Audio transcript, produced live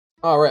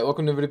Alright,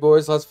 welcome to the video,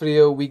 boys. Last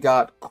video, we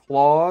got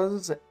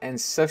Claws,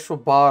 Ancestral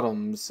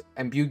Bottoms,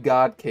 and Imbued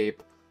God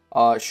Cape.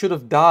 Should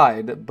have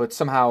died, but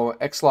somehow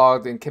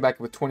X-logged and came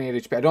back with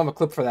 28 HP. I don't have a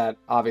clip for that,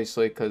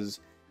 obviously, because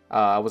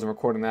I wasn't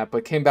recording that,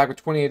 but came back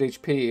with 28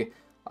 HP.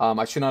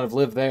 I should not have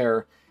lived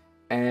there.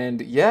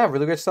 And yeah,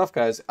 really great stuff,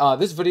 guys.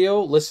 This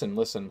video, listen.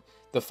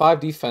 The 5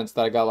 defense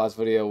that I got last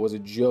video was a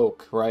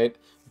joke, right?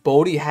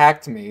 Bodhi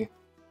hacked me.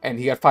 And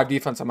he got 5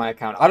 defense on my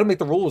account. I don't make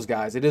the rules,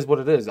 guys. It is what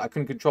it is. I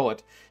couldn't control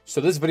it. So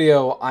this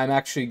video, I'm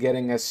actually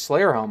getting a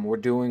Slayer Helm. We're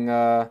doing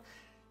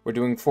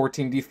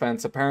 14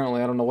 defense.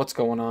 Apparently, I don't know what's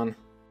going on.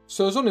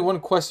 So there's only one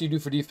quest you do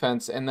for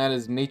defense, and that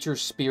is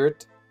Nature's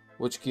Spirit,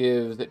 which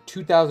gives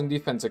 2,000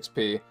 defense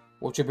XP,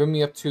 which will bring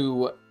me up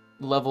to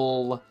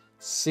level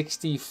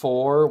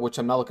 64, which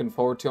I'm not looking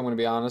forward to. I'm going to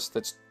be honest.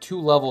 That's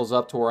 2 levels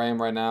up to where I am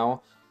right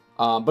now.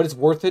 But it's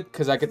worth it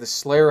because I get the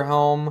Slayer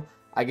Helm,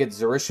 I get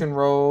Zerishan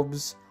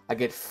robes. I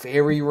get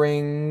fairy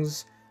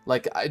rings,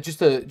 like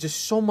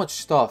just so much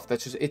stuff.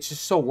 It's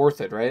just so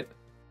worth it, right?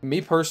 Me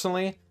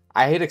personally,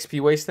 I hate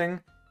XP wasting.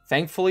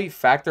 Thankfully,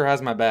 Factor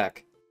has my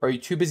back. Are you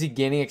too busy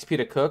gaining XP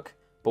to cook,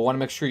 but want to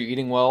make sure you're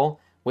eating well?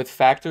 With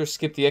Factor,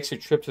 skip the extra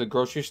trip to the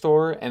grocery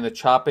store and the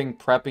chopping,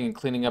 prepping, and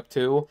cleaning up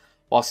too,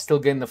 while still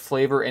getting the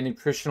flavor and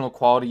nutritional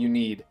quality you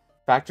need.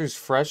 Factor's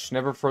fresh,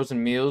 never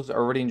frozen meals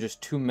are ready in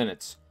just 2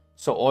 minutes.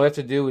 So all you have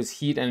to do is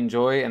heat and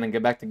enjoy and then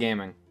get back to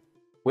gaming.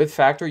 With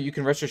Factor, you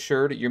can rest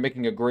assured you're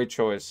making a great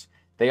choice.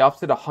 They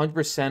opted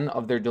 100%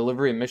 of their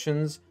delivery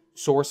emissions,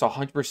 source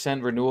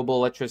 100% renewable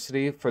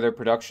electricity for their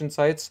production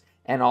sites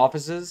and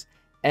offices,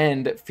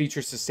 and feature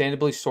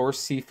sustainably sourced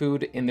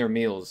seafood in their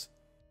meals.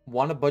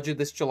 Want to budget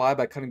this July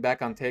by cutting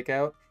back on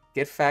takeout?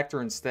 Get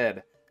Factor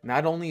instead.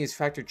 Not only is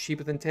Factor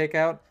cheaper than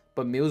takeout,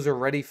 but meals are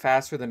ready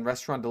faster than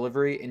restaurant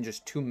delivery in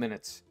just 2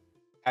 minutes.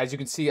 As you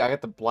can see, I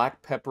got the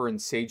black pepper and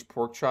sage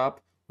pork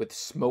chop with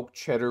smoked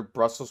cheddar,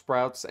 Brussels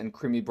sprouts, and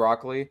creamy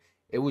broccoli.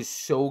 It was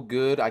so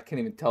good, I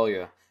can't even tell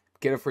you.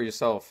 Get it for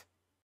yourself.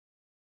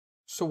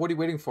 So what are you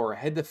waiting for?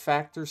 Head to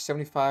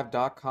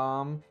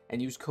factor75.com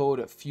and use code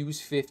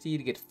FUSE50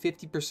 to get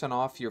 50%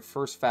 off your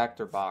first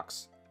Factor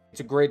box. It's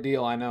a great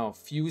deal, I know.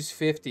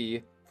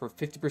 FUSE50 for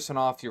 50%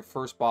 off your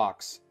first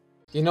box.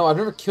 You know, I've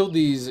never killed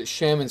these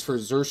shamans for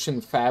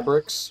Xertian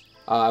fabrics.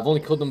 I've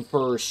only killed them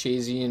for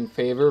Shazian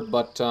favor,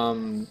 but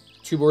 2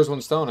 birds,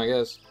 1 stone, I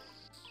guess.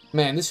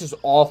 Man, this is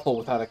awful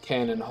without a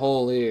cannon.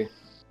 Holy.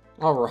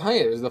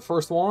 Alright, it was the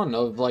first one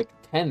of like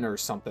 10 or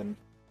something.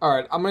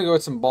 Alright, I'm gonna go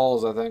with some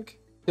balls, I think.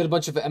 Did a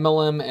bunch of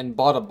MLM and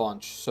bought a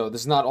bunch. So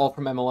this is not all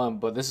from MLM,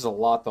 but this is a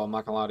lot though, I'm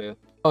not gonna lie to you.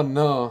 Oh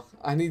no,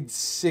 I need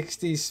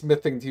 60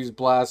 smithing to use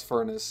blast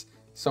furnace.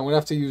 So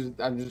I'm just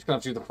gonna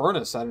have to use the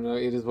furnace. I don't know,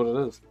 it is what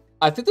it is.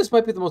 I think this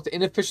might be the most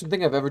inefficient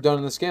thing I've ever done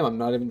in this game. I'm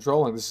not even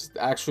trolling. This is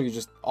actually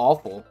just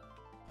awful.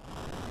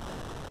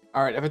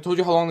 Alright, if I told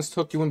you how long this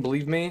took, you wouldn't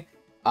believe me.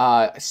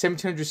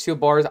 1700 steel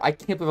bars. I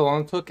can't believe how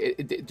long it took.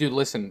 Dude,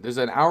 listen. There's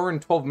an hour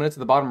and 12 minutes at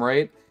the bottom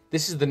right.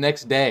 This is the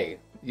next day.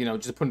 You know,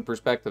 just to put in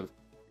perspective.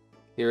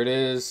 Here it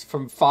is.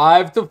 From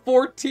 5 to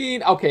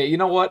 14. Okay, you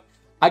know what?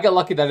 I got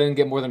lucky that I didn't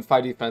get more than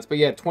 5 defense. But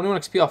yeah,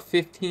 21 XP off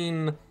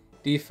 15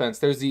 defense.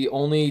 There's the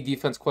only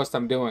defense quest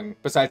I'm doing.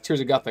 Besides Tears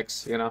of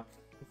Gothics, you know.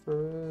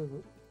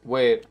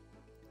 Wait.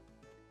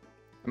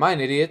 Am I an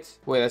idiot?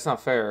 Wait, that's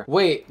not fair.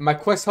 Wait, my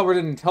quest helper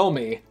didn't tell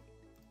me.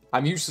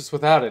 I'm useless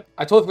without it.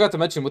 I totally forgot to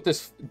mention, with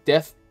this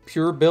Death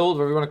Pure build,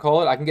 whatever you want to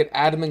call it, I can get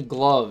adamant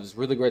gloves.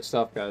 Really great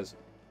stuff, guys.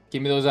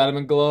 Give me those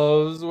adamant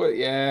gloves.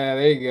 Yeah,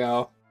 there you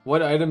go.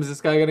 What item is this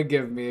guy gonna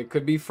give me? It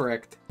could be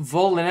fricked.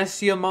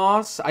 Volinesia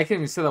moss. I can't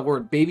even say that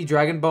word. Baby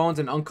dragon bones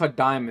and uncut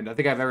diamond. I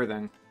think I have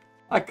everything.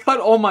 I cut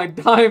all my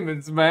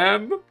diamonds,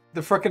 man. The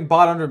frickin'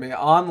 bot under me.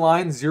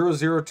 Online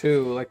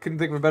 002. I couldn't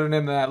think of a better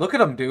name than that. Look at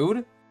him,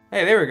 dude.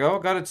 Hey, there we go.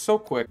 Got it so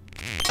quick.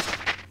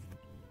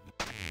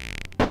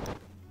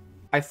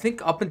 I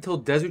think up until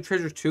Desert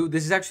Treasure 2,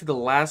 this is actually the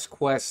last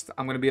quest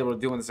I'm going to be able to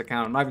do on this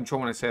account. I'm not even sure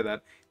when I say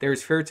that.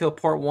 There's Fairy Tale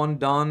Part 1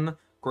 done.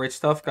 Great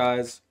stuff,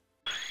 guys.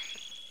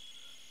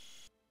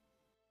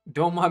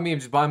 Don't mind me, I'm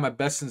just buying my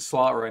best in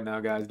slot right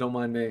now, guys. Don't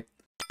mind me.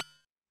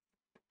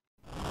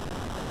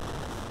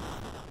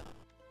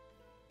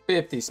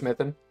 50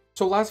 smithing.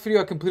 So last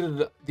video I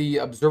completed the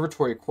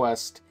Observatory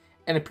quest,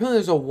 and apparently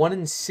there's a 1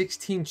 in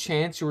 16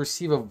 chance you'll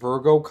receive a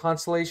Virgo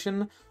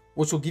constellation,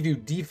 which will give you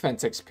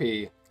defense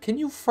XP. Can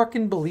you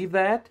fucking believe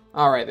that?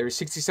 Alright, there's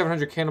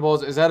 6,700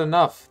 cannonballs. Is that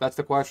enough? That's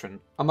the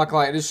question. I'm not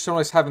gonna lie, it is so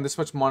nice having this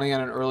much money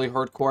on an early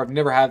hardcore. I've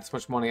never had this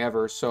much money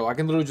ever, so I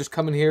can literally just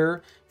come in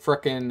here,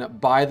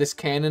 frickin' buy this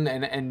cannon,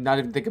 and not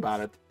even think about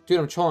it. Dude,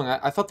 I'm trolling.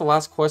 I thought the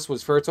last quest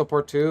was Fairy Tale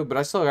Part 2, but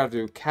I still gotta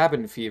do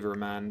Cabin Fever,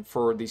 man,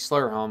 for the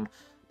Slayer Helm.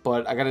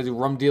 But I gotta do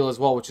Rum Deal as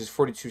well, which is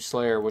 42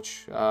 Slayer,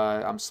 which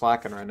I'm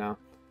slacking right now.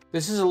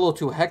 This is a little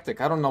too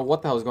hectic. I don't know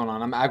what the hell is going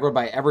on. I'm aggroed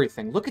by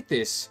everything. Look at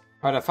this.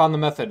 Alright, I found the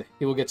method.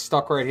 He will get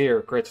stuck right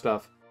here. Great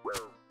stuff.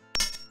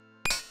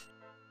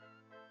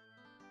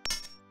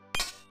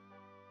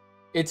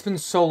 It's been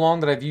so long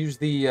that I've used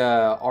the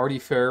Artie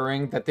Fairy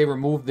Ring that they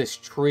removed this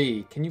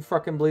tree. Can you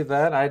fucking believe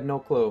that? I had no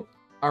clue.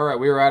 Alright,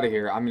 we were out of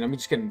here. I mean, I'm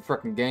just getting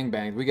freaking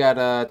gangbanged. We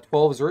got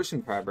 12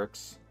 Xerxin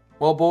fabrics.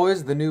 Well,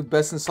 boys, the new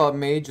best in slot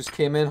mage just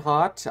came in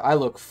hot. Dude, I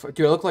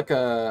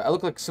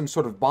look like some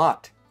sort of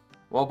bot.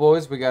 Well,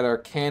 boys, we got our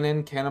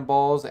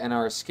cannonballs, and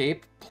our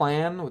escape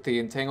plan with the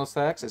entangle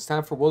stacks. It's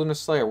time for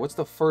Wilderness Slayer. What's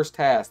the first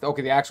task?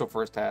 Okay, the actual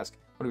first task.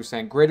 What are we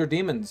saying? Greater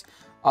demons.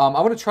 I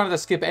want to try not to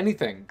skip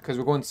anything because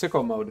we're going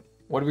sicko mode.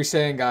 What are we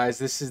saying, guys?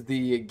 This is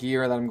the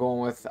gear that I'm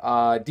going with.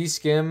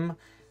 D-Skim.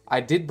 I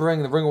did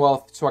bring the Ring of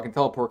Wealth so I can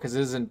teleport because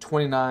it is in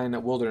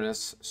 29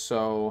 Wilderness.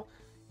 So,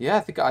 yeah,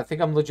 I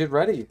think I'm legit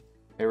ready.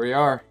 Here we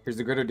are. Here's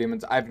the Greater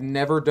Demons. I've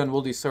never done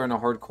Wildy Slayer in a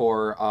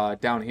hardcore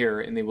down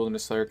here in the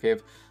Wilderness Slayer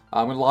cave.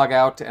 I'm going to log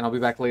out and I'll be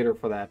back later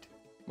for that.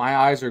 My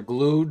eyes are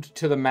glued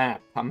to the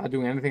map. I'm not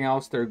doing anything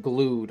else. They're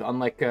glued.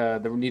 Unlike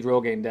the Need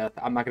Rogaine death,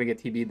 I'm not going to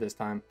get TB'd this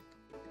time.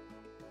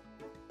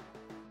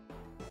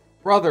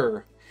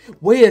 Brother.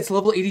 Wait, it's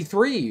level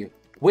 83.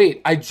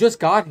 Wait, I just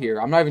got here.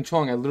 I'm not even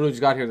trolling. I literally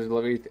just got here. There's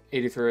level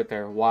 83 right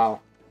there.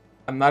 Wow.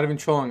 I'm not even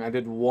trolling. I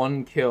did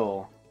 1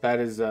 kill. That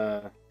is,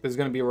 this is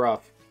going to be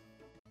rough.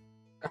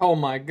 Oh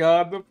my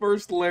god, the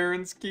first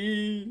Laren's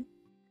key.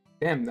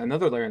 Damn,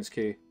 another Laren's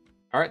key.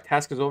 Alright,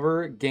 task is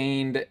over.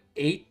 Gained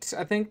 8,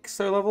 I think,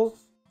 star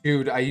levels.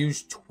 Dude, I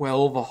used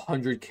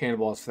 1,200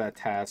 cannonballs for that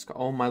task.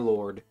 Oh my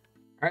lord.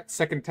 Alright,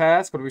 second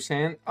task. What are we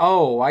saying?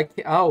 Oh,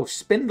 oh,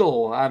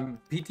 Spindle. I'm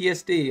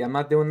PTSD. I'm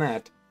not doing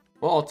that.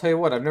 Well, I'll tell you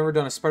what, I've never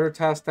done a spider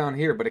task down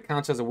here, but it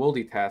counts as a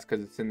wildy task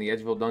because it's in the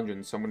Edgeville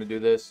dungeon, so I'm going to do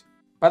this.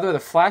 By the way, the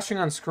flashing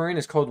on screen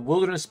is called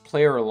Wilderness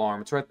Player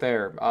Alarm. It's right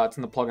there. It's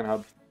in the plugin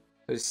hub.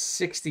 There's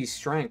 60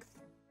 strength.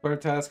 Spider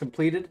task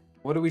completed.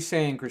 What are we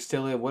saying,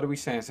 Cristelia? What are we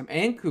saying? Some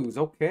Ankus,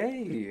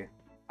 okay.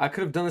 I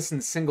could have done this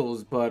in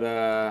singles, but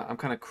I'm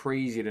kind of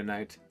crazy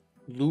tonight.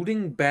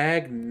 Looting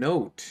bag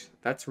note.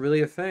 That's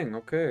really a thing,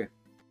 okay.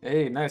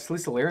 Hey, nice. At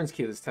least the Laren's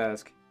key this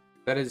task.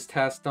 That is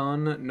task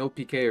done. No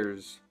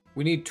PKers.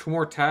 We need 2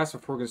 more tasks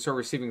before we can start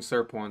receiving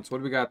Slayer points. What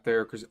do we got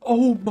there?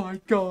 Oh my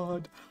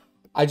god.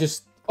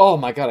 Oh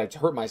my god, I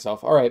hurt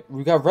myself. Alright,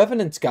 we got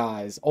Revenants,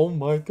 guys. Oh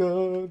my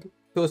god.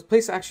 So this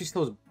place actually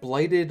still has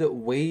blighted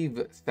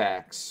wave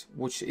stacks,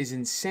 which is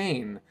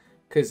insane.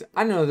 Because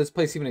I didn't know this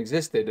place even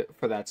existed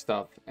for that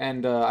stuff.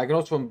 And I can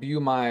also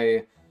imbue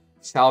my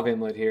salve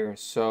amulet here.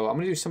 So I'm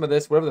going to do some of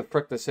this. Whatever the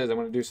frick this is, I'm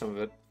going to do some of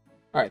it.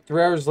 Alright,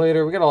 3 hours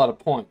later, we got a lot of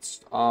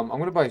points. I'm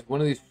going to buy one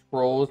of these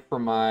scrolls for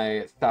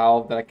my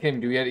salve that I can't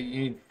even do yet.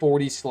 You need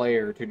 40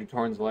 Slayer to do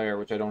Torn's Lair,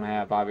 which I don't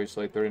have,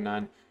 obviously,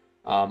 39.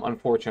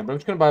 Unfortunate. But I'm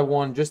just going to buy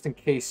one just in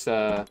case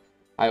I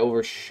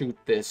overshoot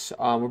this.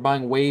 We're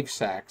buying wave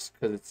sacks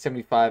because it's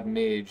 75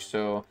 mage,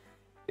 so...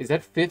 Is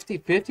that 50?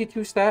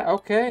 52 stat?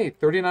 Okay,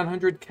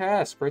 3,900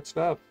 cast. Great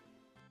stuff.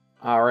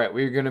 Alright,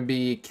 we're going to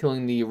be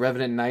killing the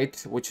Revenant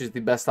Knight, which is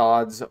the best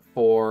odds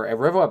for a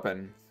Rev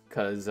weapon.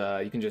 Because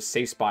you can just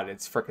safe spot it.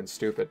 It's freaking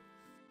stupid.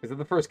 Is that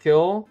the first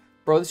kill?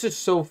 Bro, this is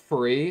so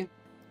free.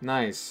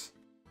 Nice.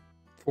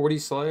 40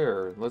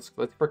 Slayer. Let's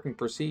freaking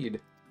proceed.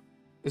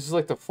 This is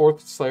like the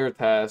 4th Slayer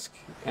task.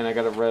 And I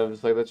got a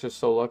Revs. Like, that's just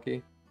so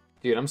lucky.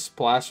 Dude, I'm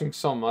splashing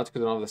so much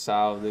because I don't have the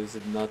salve. This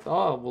is nuts.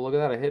 Oh, well, look at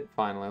that. I hit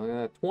finally. Look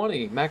at that.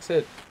 20. Max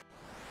hit.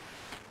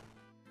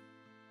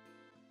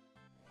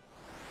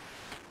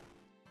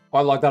 Oh,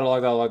 I logged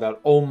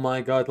out. Oh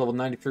my god. Level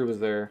 93 was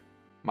there.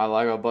 My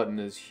lag out button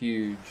is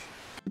huge.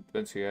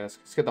 Let's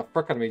get the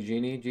frick out of me,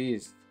 Genie.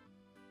 Jeez.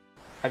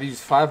 I've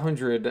used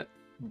 500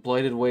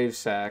 Blighted Wave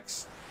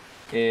Sacks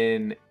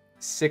in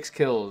 6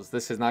 kills.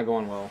 This is not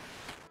going well.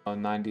 Oh,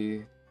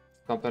 90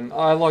 something. Oh,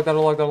 I logged out.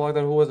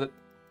 Who was it?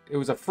 It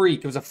was a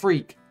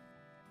freak.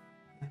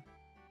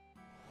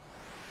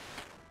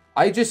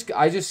 I just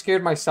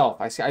scared myself.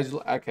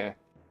 Okay.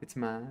 It's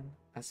mine.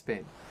 I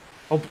spin.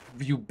 Oh,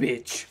 you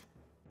bitch.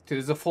 Dude,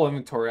 there's a full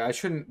inventory. I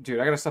shouldn't...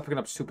 Dude, I gotta stop picking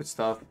up stupid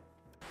stuff.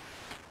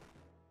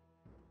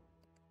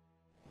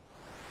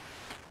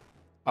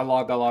 I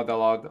logged.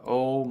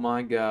 Oh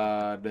my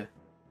god.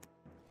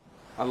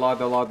 I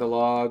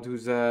logged.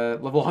 Who's that?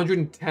 Level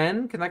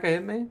 110? Can that guy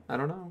hit me? I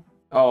don't know.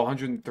 Oh,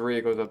 103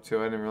 it goes up to.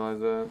 I didn't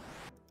realize that.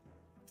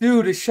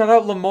 Dude, shout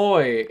out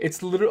Lemoy.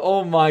 It's literally...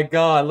 Oh my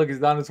god. Look, he's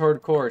down his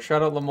hardcore.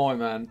 Shout out Lemoy,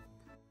 man.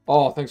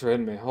 Oh, thanks for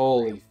hitting me.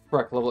 Holy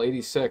frick. Level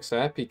 86.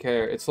 PK.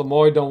 It's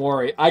Lemoy, don't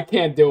worry. I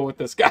can't deal with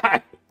this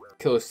guy.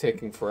 Kill is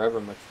taking forever.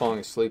 I'm like falling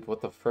asleep. What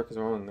the frick is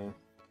wrong with me?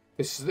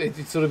 It's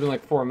literally been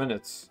like 4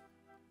 minutes.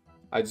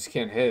 I just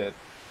can't hit it.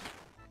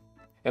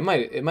 It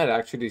might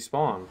actually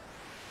despawn.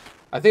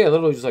 I think I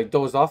literally just like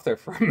dozed off there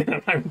for a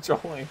minute. I'm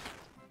trolling.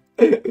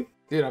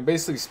 Dude, I'm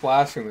basically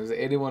splashing. There's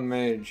 81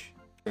 mage.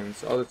 Oh,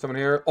 there's someone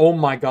here. Oh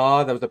my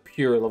god, that was a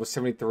pure level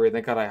 73.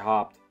 Thank god I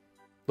hopped.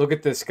 Look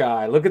at this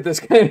guy. Oh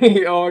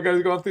my god,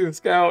 he's going through the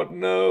scout.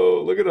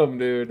 No, look at him,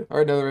 dude.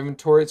 Alright, another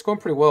inventory. It's going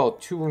pretty well.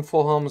 2 rune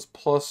full helms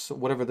plus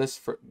whatever this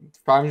for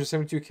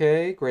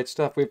 572k. Great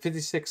stuff. We have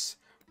 56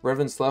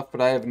 Revenants left,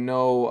 but I have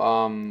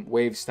no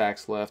wave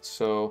stacks left.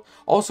 So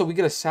also we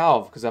get a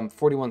salve because I'm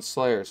 41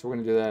 Slayer, so we're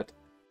gonna do that.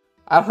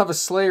 I don't have a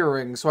Slayer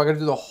ring, so I gotta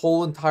do the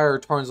whole entire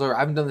Tarn's Lair. I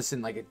haven't done this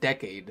in like a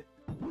decade.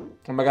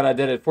 Oh my god, I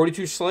did it.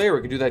 42 Slayer,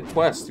 we can do that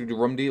quest. We do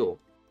Rum Deal.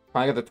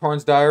 I got the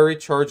Torrance Diary,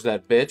 charge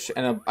that bitch,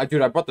 and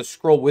dude, I brought the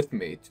scroll with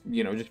me,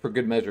 you know, just for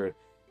good measure.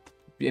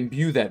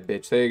 Imbue that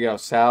bitch. There you go.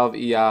 Salve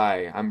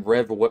EI. I'm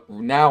rev.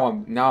 Now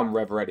I'm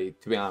rev ready.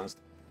 To be honest.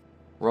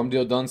 Rum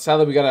deal done.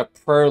 Sadly, we got a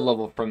prayer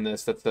level from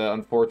this. That's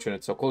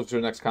unfortunate. So close to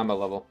the next combat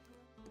level.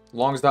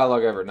 Longest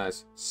dialogue ever.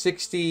 Nice.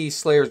 60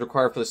 Slayers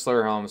required for the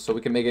Slayer helm, so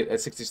we can make it at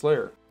 60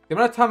 Slayer. The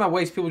amount of time I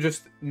waste people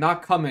just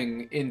not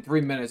coming in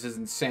 3 minutes is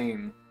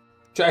insane.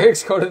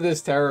 Jax coded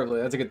this terribly.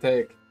 That's a good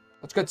take.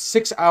 Let's get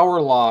 6 hour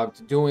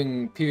logged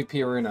doing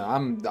PvP arena.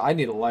 I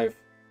need a life.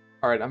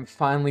 Alright, I'm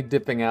finally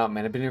dipping out,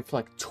 man. I've been here for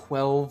like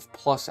 12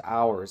 plus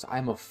hours.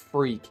 I'm a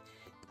freak.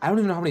 I don't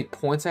even know how many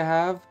points I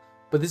have,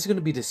 but this is going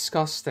to be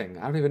disgusting.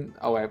 I don't even...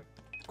 Oh, wait.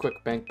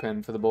 Quick bank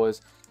pen for the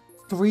boys.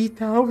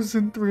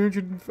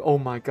 3,300... Oh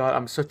my god,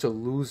 I'm such a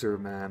loser,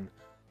 man.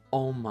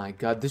 Oh my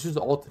god, this was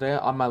all today?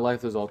 On my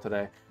life, this was all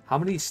today. How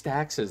many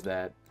stacks is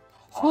that?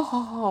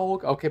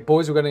 Oh, okay,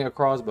 boys, we're getting a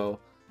crossbow.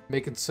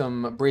 Making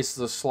some bracelets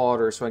of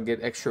slaughter so I can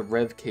get extra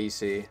rev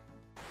KC.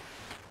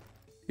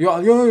 Yo,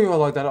 I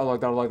like that, I like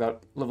that, I like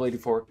that. Level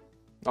 84.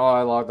 Oh,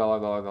 I logged.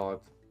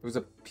 It was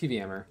a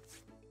PVMer.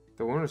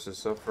 The bonus is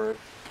so for it.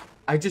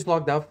 I just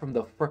logged out from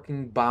the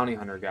freaking bounty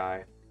hunter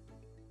guy.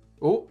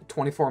 Oh,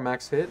 24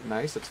 max hit.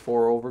 Nice, that's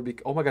 4 over.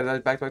 Oh my god, did I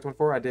back to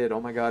 24? I did.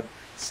 Oh my god.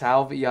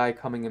 Salve EI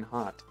coming in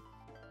hot.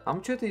 How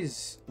much are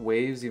these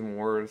waves even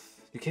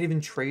worth? You can't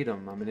even trade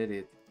them. I'm an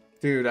idiot.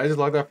 Dude, I just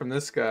logged out from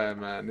this guy,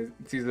 man.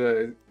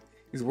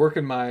 He's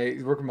working my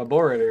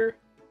bull right here.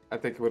 I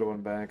think it would have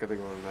went back. Yeah.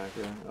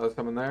 I was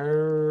coming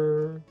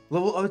there.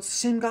 Oh, it's the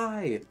same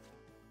guy.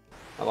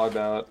 I logged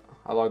out.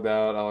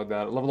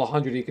 Level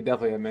 100, he could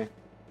definitely hit me.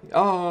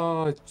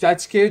 Oh, that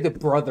scared the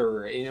brother.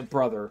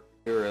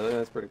 Really?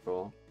 That's pretty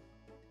cool.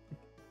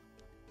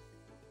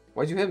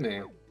 Why'd you hit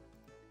me?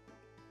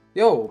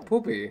 Yo,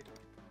 Poopy.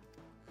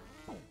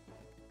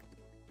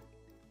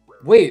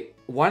 Wait,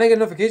 why did I get a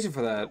notification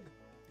for that?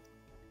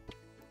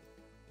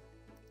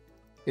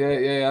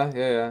 Yeah.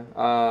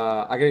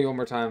 I get you one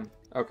more time.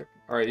 Okay.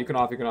 Alright, you can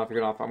off. I'm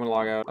gonna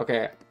log out.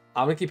 Okay,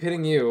 I'm gonna keep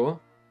hitting you,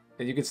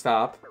 and you can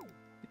stop.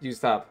 You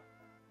stop.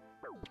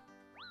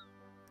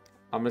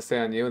 I'm gonna stay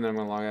on you, and then I'm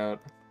gonna log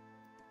out.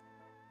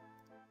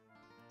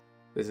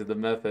 This is the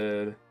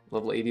method.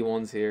 Level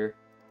 81's here.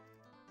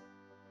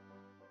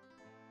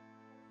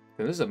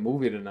 Dude, this is a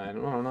movie tonight. I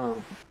don't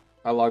know.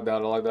 I logged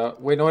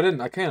out. Wait, no, I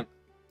didn't. I can't.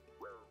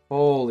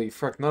 Holy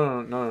frick.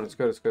 No. It's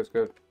good.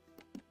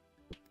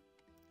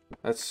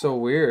 That's so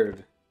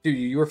weird. Dude,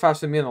 you were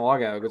faster than me in the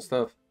logout. Good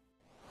stuff.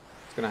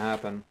 It's gonna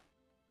happen.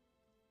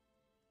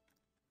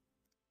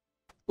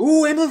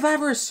 Ooh, Amulet of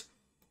Avarice!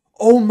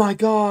 Oh my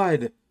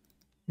god!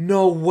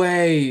 No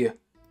way!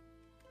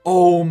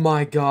 Oh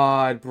my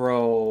god,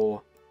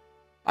 bro.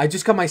 I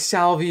just got my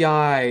Salve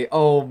EI.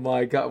 Oh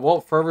my god. Well,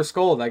 Forever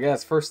Scold, I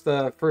guess. First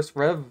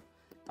rev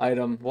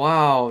item.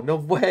 Wow, no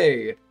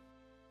way.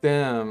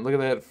 Damn, look at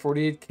that.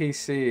 48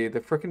 KC. The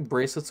frickin'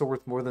 bracelets are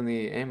worth more than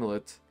the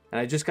amulet. And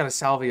I just got a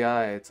Salve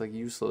EI. It's like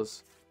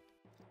useless.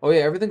 Oh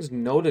yeah, everything's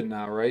noted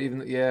now, right?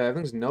 Yeah,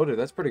 everything's noted.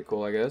 That's pretty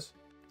cool, I guess.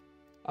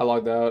 I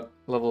logged out.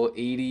 Level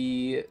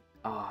 80.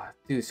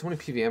 Dude, so many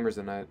PVMers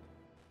tonight.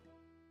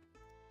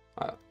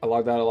 I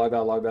logged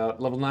out.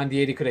 Level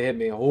 98, he could have hit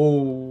me.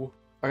 Oh,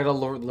 I got a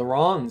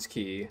Laron's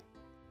key.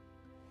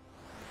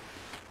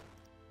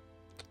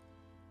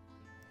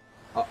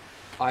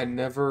 I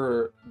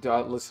never...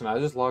 listen, I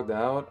just logged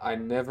out. I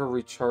never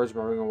recharged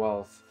my Ring of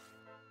Wealth.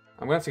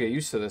 I'm gonna have to get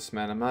used to this,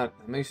 man.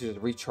 I'm used to just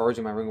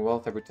recharging my Ring of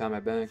Wealth every time I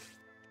bank.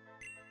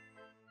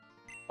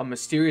 A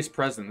mysterious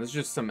present. This is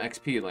just some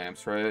XP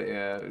lamps, right?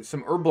 Yeah,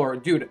 some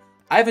Herblore. Dude,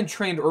 I haven't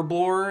trained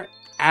Herblore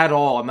at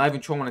all. I'm not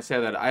even sure when I say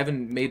that. I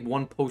haven't made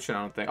one potion,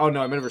 I don't think. Oh,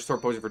 no, I made a restore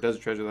potion for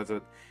Desert Treasure. That's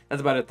it.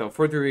 That's about it, though.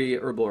 43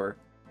 Herblore.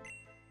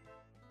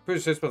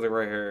 Pretty sure it's supposed to be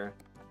right here.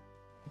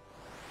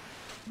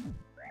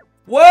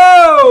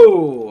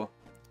 Whoa!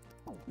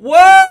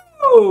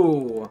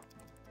 Whoa!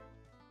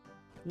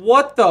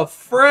 What the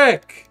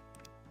frick?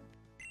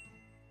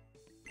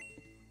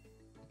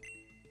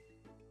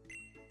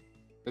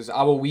 Is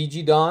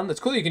Awaouija done? It's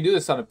cool that you can do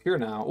this on a pier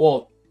now.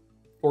 Well,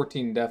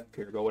 14 death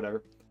pier, go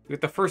whatever. We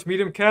get the first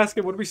medium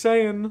casket, what are we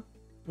saying?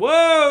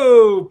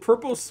 Whoa!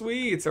 Purple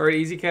sweets! Alright,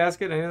 easy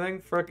casket, anything?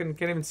 Frickin'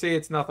 can't even see,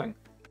 it's nothing.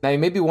 Now you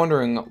may be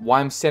wondering why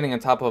I'm standing on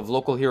top of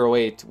Local Hero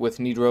 8 with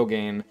Need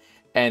Rogaine,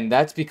 and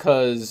that's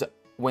because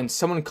when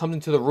someone comes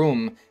into the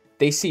room,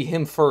 they see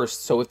him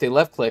first, so if they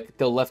left click,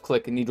 they'll left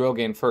click Need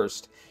Rogaine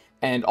first.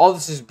 And all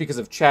this is because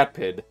of chat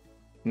PID.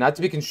 Not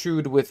to be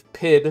construed with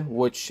PID,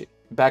 which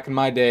back in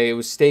my day, it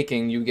was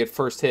staking, you get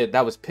first hit,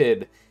 that was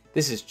PID.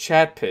 This is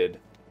chat PID.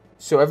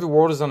 So every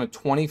world is on a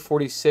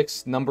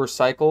 2046 number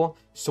cycle,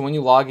 so when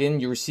you log in,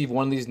 you receive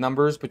one of these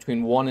numbers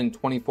between 1 and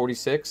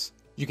 2046.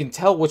 You can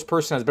tell which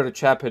person has better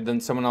chat PID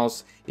than someone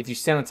else if you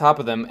stand on top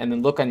of them and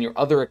then look on your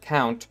other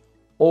account,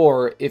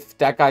 or if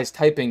that guy's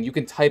typing, you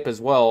can type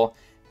as well,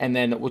 and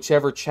then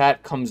whichever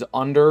chat comes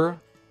under,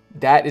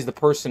 that is the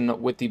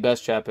person with the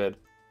best chat PID.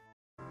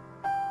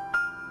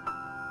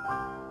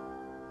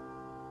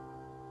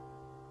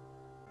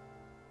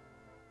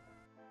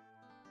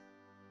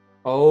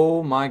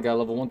 Oh my god,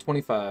 level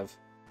 125.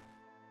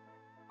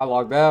 I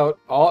logged out.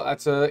 Oh,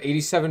 that's a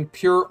 87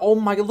 pure. Oh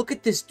my god, look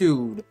at this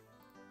dude.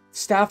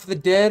 Staff of the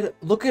Dead.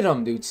 Look at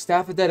him, dude.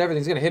 Staff of the Dead.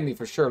 Everything's gonna hit me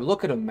for sure.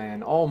 Look at him,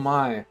 man. Oh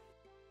my.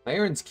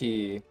 Aaron's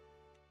key.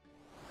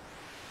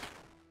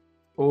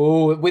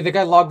 Oh, wait, the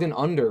guy logged in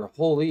under.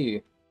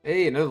 Holy.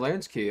 Hey, another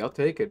Laird's key. I'll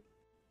take it.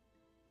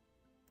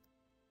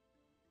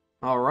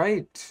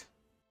 Alright.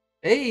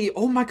 Hey,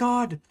 oh my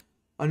god.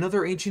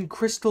 Another ancient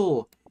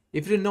crystal.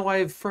 If you didn't know, I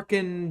have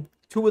frickin'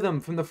 2 of them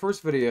from the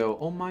first video.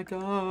 Oh my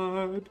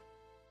god.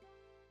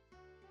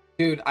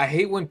 Dude, I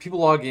hate when people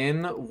log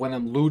in when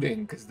I'm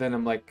looting, because then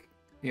I'm like,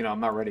 you know, I'm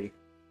not ready.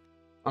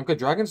 Uncle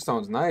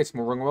Dragonstone's nice.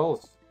 More ring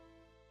wells.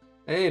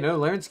 Hey, no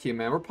Laird's key,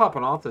 man. We're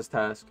popping off this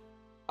task.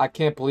 I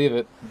can't believe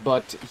it,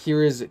 but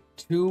here is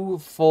 2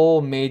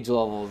 full mage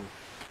levels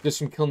just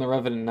from killing the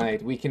Revenant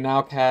Knight. We can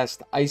now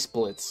cast Ice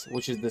Blitz,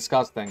 which is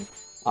disgusting.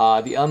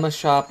 The Elma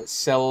shop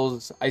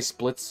sells Ice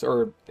Blitz,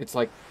 or it's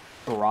like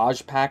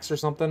barrage packs or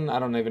something.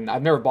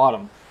 I've never bought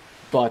them.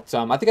 But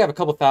I think I have a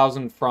couple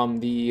thousand from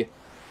the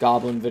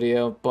Goblin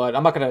video, but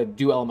I'm not going to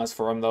do LMS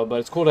for them though, but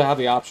it's cool to have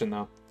the option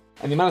though.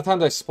 And the amount of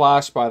times I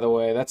splash, by the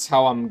way, that's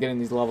how I'm getting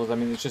these levels. I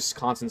mean, it's just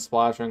constant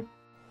splashing.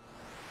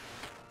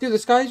 Dude,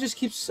 this guy just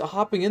keeps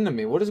hopping into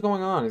me. What is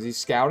going on? Is he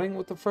scouting?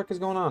 What the frick is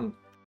going on?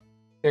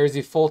 There's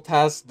the full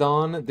task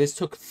done. This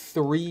took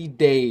 3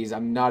 days.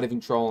 I'm not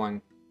even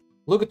trolling.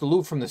 Look at the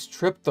loot from this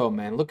trip, though,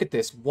 man. Look at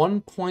this.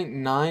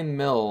 1.9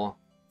 mil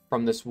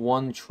from this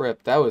one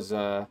trip. That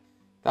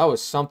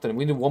was something.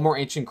 We need one more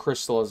ancient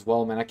crystal as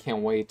well, man. I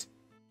can't wait.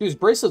 Dude, his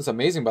bracelet's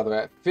amazing, by the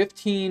way.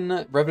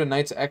 15 Revenant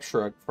Knights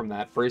extra from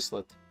that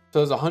bracelet. So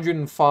there's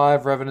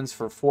 105 Revenants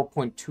for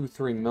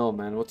 4.23 mil,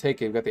 man. We'll take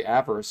it. We've got the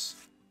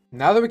Avarice.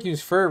 Now that we can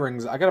use fairy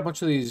rings, I got a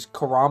bunch of these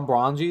Karam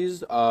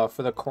Bronzes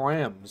for the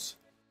Karams.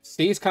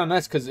 See, it's kind of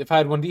nice, because if I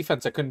had 1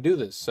 defense, I couldn't do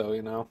this. So,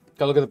 you know,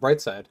 gotta look at the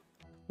bright side.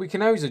 We can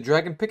now use a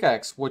Dragon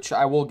Pickaxe, which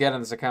I will get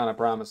on this account, I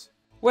promise.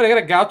 Wait, I got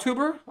a Gout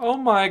Tuber? Oh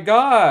my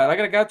god, I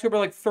got a Gout Tuber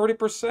like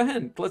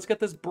 30%. Let's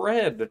get this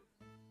bread.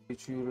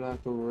 You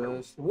like the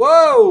rest.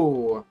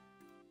 Whoa!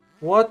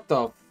 What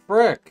the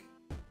frick?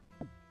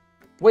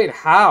 Wait,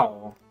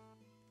 how?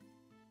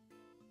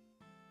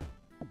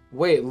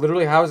 Wait,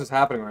 literally, how is this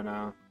happening right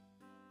now?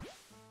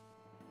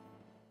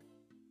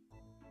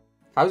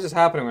 How is this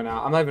happening right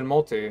now? I'm not even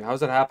multi. How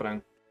is that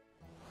happening?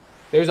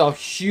 There's a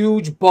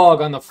huge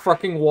bug on the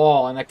fucking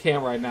wall, and I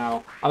can't right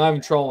now. I'm not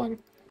even trolling.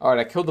 Alright,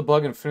 I killed the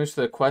bug and finished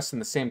the quest in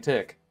the same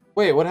tick.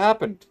 Wait, what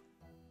happened?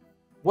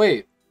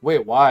 Wait,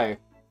 why?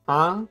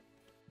 Huh?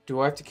 Do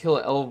I have to kill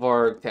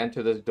Elvarg to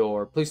enter this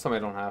door? Please tell me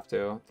I don't have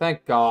to.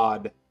 Thank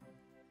God.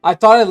 I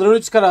thought I literally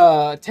just got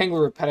a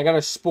Tangler pet. I got a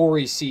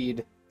Spory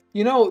Seed.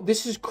 You know,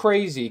 this is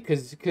crazy,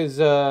 cause,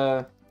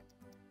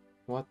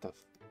 what the...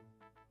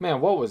 Man,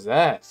 what was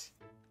that?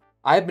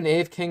 I've been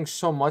AFKing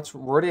so much.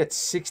 We're already at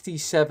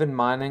 67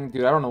 mining.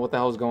 Dude, I don't know what the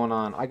hell is going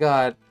on. I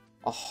got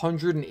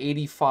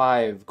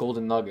 185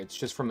 golden nuggets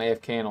just from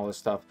AFK and all this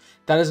stuff.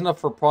 That is enough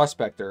for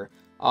Prospector.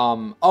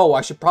 Oh,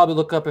 I should probably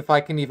look up if I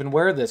can even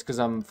wear this, because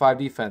I'm 5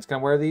 defense. Can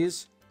I wear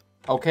these?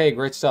 Okay,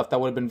 great stuff. That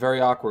would have been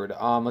very awkward.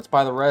 Let's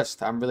buy the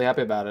rest. I'm really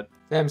happy about it.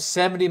 Damn,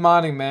 70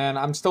 mining, man.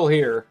 I'm still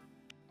here.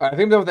 Alright, I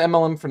think I'm done with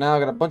MLM for now. I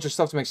got a bunch of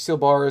stuff to make steel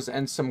bars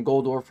and some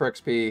gold ore for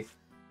XP.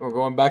 We're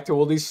going back to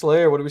Oldie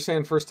Slayer. What are we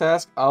saying first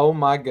task? Oh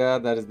my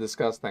god, that is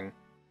disgusting.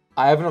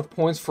 I have enough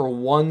points for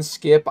 1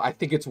 skip. I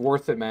think it's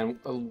worth it, man.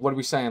 What are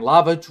we saying?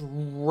 Lava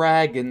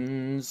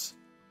Dragons.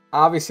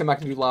 Obviously, I'm not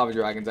going to do Lava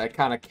Dragons. I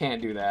kind of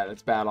can't do that.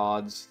 It's bad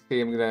odds.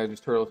 See, I'm going to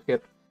just turtle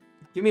skip.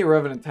 Give me a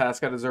Revenant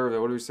task. I deserve it.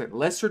 What do we say?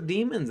 Lesser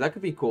Demons. That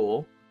could be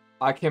cool.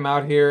 I came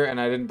out here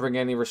and I didn't bring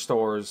any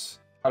restores.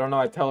 I don't know.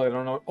 I tell you, I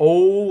don't know.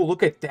 Oh,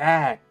 look at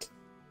that.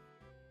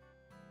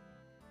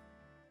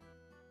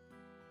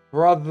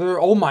 Brother.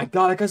 Oh my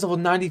god, that guy's level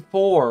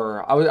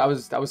 94. I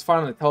was fine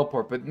on the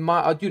teleport, but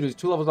my dude is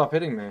 2 levels off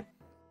hitting me.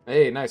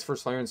 Hey, nice.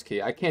 First Laird's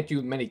key. I can't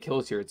do many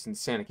kills here. It's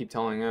insane. I keep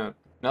telling out.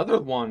 Another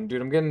one.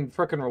 Dude, I'm getting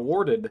freaking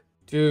rewarded.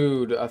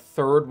 Dude, a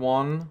 3rd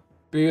one.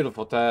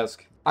 Beautiful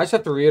task. I just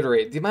have to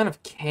reiterate, the amount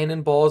of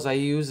cannonballs I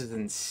use is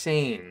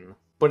insane.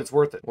 But it's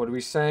worth it. What are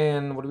we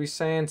saying? What are we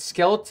saying?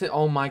 Skeleton.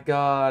 Oh my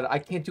god. I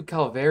can't do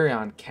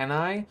Calvarion. Can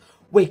I?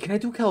 Wait, can I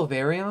do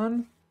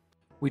Calvarion?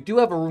 We do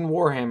have a Rune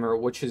Warhammer,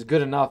 which is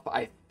good enough,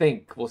 I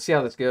think. We'll see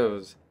how this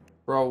goes.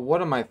 Bro,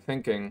 what am I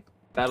thinking?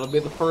 That'll be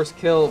the first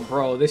kill.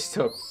 Bro, this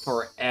took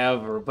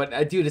forever.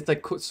 But, dude, it's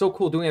like so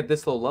cool doing it at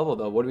this low level,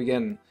 though. What are we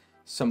getting?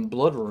 Some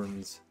blood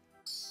runes.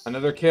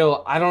 Another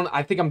kill.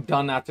 I think I'm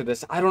done after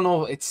this. I don't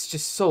know. It's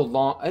just so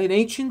long. An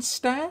ancient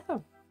staff.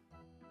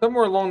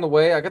 Somewhere along the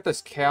way, I got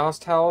this Chaos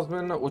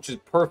Talisman, which is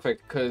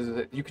perfect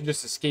because you can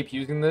just escape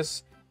using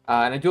this.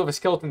 And I do have a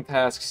skeleton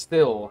task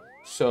still.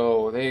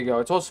 So, there you go.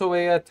 It's also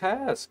a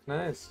task.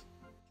 Nice.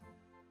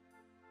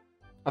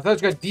 I thought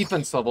it got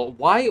defense level.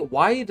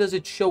 Why does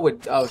it show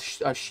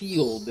a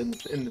shield in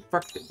the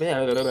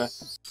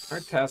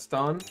Alright, task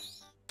done.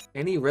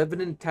 Any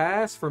Revenant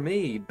tasks for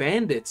me?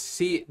 Bandits.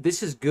 See,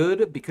 this is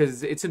good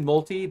because it's in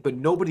multi, but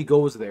nobody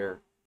goes there.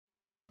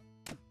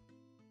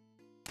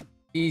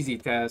 Easy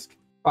task.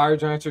 Fire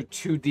giants are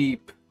too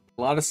deep.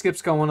 A lot of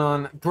skips going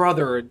on.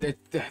 Brother,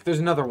 there's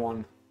another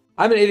one.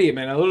 I'm an idiot,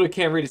 man. I literally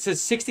can't read. It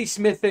says 60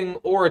 smithing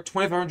or a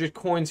 2,500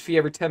 coins fee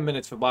every 10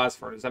 minutes for blast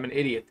furnace. I'm an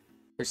idiot.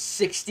 There's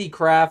 60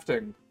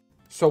 crafting.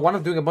 So I wound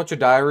up doing a bunch of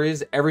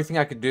diaries, everything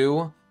I could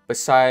do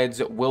besides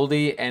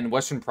Wildy and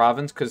Western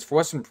Province, because for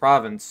Western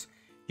Province,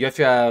 you have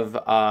to have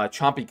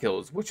chompy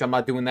kills, which I'm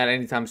not doing that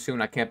anytime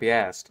soon. I can't be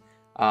asked.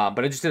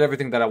 But I just did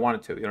everything that I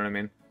wanted to, you know what I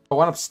mean? I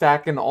wound up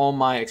stacking all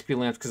my XP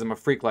lamps because I'm a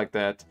freak like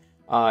that.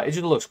 It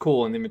just looks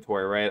cool in the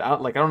inventory, right?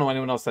 I don't know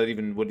anyone else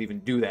that would even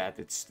do that.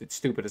 It's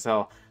stupid as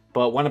hell.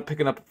 But wound up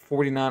picking up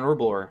 49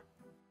 Herblore.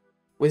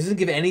 Wait, this doesn't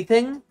give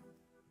anything?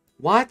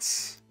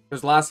 What?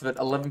 There's lots of it.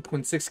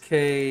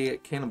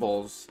 11.6k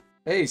cannonballs.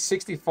 Hey,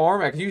 60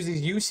 farm. I can use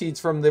these U-seeds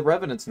from the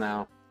Revenants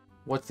now.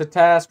 What's the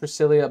task,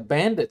 Priscilla?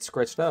 Bandit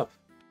scratched up.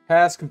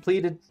 Task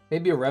completed.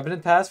 Maybe a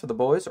Revenant task for the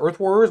boys. Earth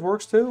Warriors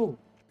works too.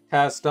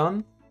 Task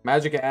done.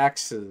 Magic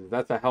axes.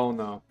 That's a hell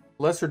no.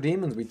 Lesser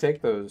demons, we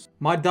take those.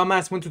 My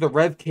dumbass went to the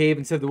Rev Cave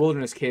instead of the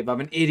Wilderness Cave. I'm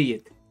an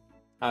idiot.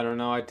 I don't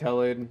know. I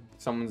tell it.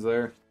 Someone's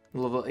there.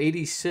 Level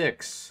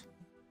 86.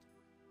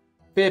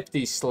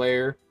 50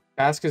 Slayer.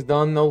 Task is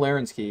done. No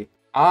Laren's Key.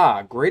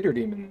 Ah, Greater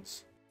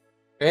Demons.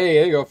 Hey,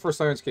 there you go. First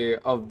Laren's Key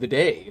of the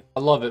day. I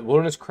love it.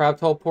 Wilderness Crab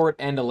Teleport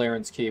and a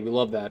Laren's Key. We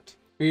love that.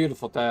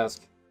 Beautiful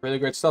task. Really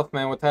great stuff,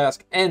 man, with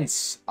task.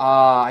 Ents.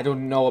 I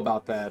don't know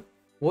about that.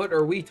 What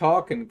are we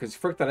talking? Because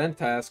frick that end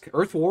task.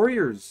 Earth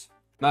Warriors.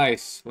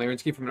 Nice.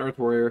 Laren's Key from an Earth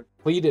Warrior.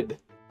 Completed.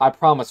 I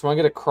promise, when I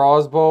get a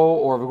crossbow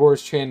or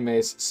Vigorous Chain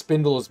Mace,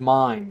 Spindle is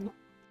mine.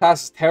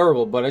 Task is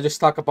terrible, but I just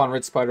stock up on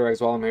red spider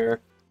eggs while I'm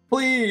here.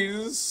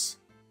 Please.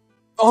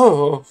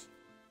 Oh.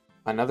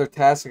 Another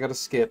task I gotta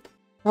skip.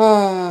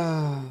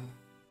 Ah.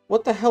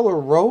 What the hell are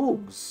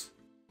rogues?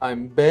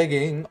 I'm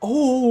begging.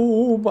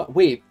 Oh, but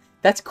wait.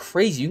 That's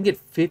crazy. You can get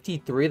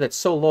 53. That's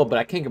so low, but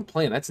I can't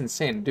complain. That's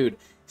insane, dude.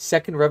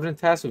 Second Revenant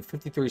task with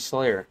 53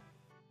 Slayer.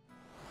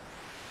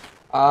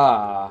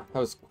 Ah, that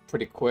was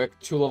pretty quick.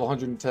 2 level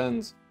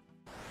 110s.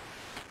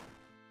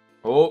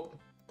 Oh,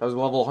 that was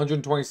level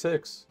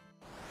 126.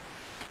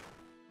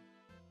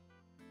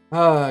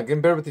 Ah,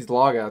 getting better with these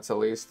logouts at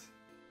least.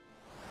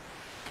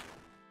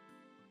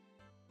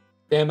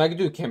 Damn, I could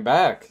do came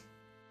back.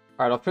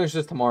 Alright, I'll finish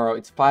this tomorrow.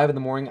 It's 5 in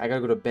the morning. I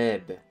gotta go to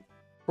bed.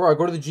 Bro, I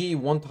go to the GE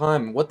one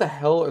time. What the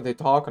hell are they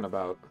talking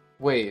about?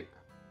 Wait.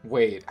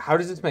 How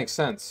does this make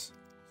sense?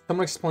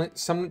 Someone explain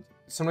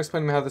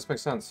to me how this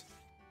makes sense.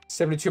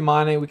 72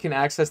 mining, we can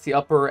access the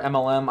upper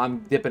MLM. I'm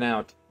dipping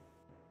out.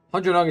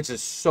 100 nuggets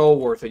is so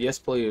worth it. Yes,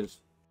 please.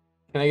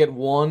 Can I get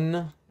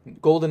 1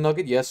 golden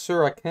nugget? Yes,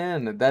 sir, I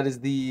can. That is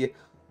the...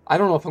 I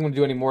don't know if I'm going to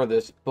do any more of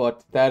this,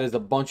 but that is a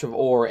bunch of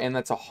ore, and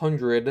that's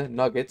 100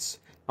 nuggets.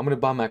 I'm going to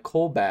buy my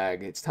coal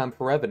bag. It's time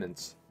for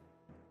Revenants.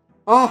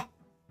 Ah!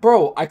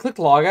 Bro, I clicked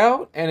log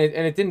out, and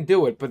it didn't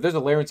do it, but there's a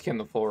Laren's Key on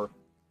the floor.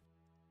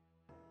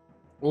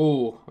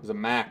 Ooh, it was a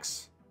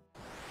max.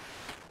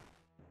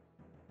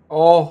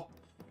 Oh...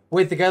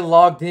 Wait, the guy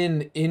logged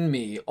in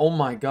me. Oh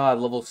my god,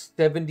 level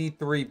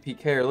 73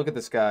 PK. Look at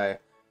this guy.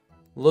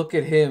 Look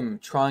at him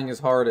trying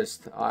his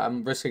hardest.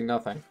 I'm risking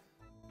nothing.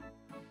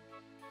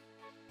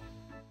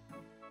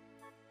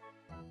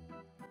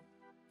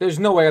 There's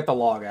no way I got the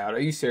log out. Are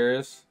you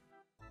serious?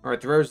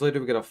 Alright, 3 hours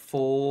later we get a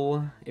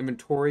full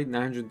inventory,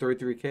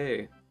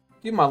 933k.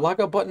 Dude, my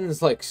lockout button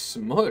is like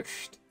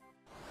smushed.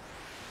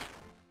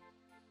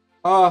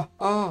 Level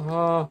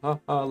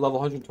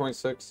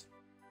 126.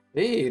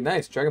 Hey,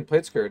 nice. Dragon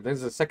Plate Skirt. This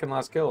is the second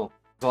last kill.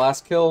 The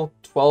last kill,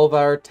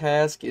 12-hour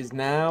task is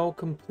now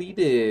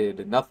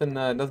completed. Nothing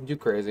too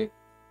crazy.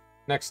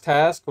 Next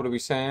task, what are we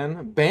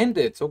saying?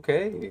 Bandits,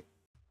 okay.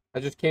 I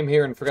just came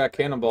here and forgot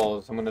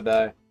cannonballs. I'm gonna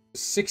die.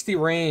 60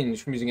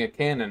 range from using a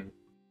cannon.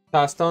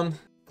 Task done.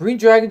 Green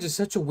Dragons is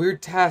such a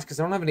weird task because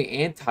I don't have any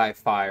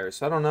anti-fire,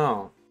 so I don't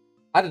know.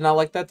 I did not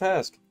like that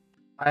task.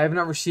 I have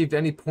not received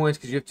any points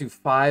because you have to do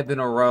 5 in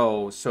a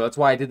row. So that's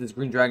why I did this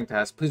Green Dragon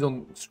task. Please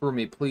don't screw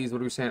me. Please, what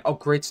are we saying? Oh,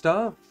 great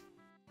stuff.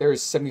 There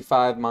is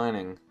 75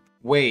 mining.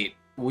 Wait,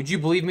 would you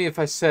believe me if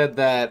I said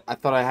that I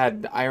thought I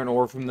had iron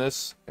ore from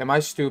this? Am I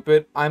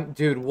stupid?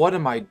 Dude, what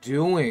am I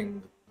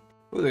doing?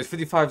 Ooh, there's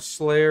 55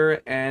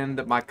 Slayer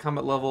and my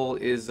combat level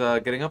is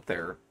getting up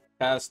there.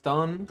 Task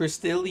done.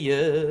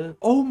 Cristelia.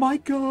 Oh my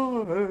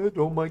god.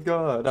 Oh my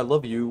god. I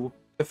love you.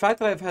 The fact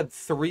that I've had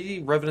 3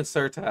 Revenant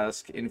Slayer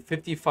tasks in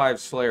 55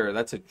 Slayer,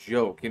 that's a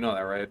joke. You know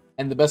that, right?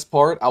 And the best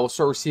part, I will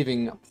start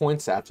receiving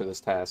points after this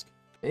task.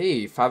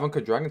 Hey,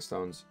 500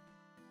 Dragonstones.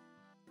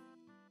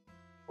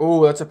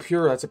 Oh, that's a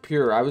pure. That's a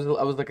pure. I was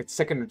like a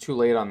second or two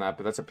late on that,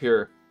 but that's a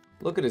pure.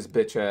 Look at his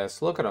bitch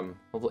ass. Look at him.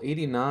 Level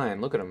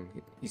 89. Look at him.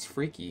 He's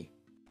freaky.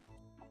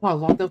 Oh, I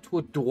logged out to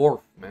a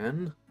dwarf,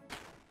 man.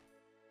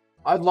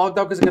 I logged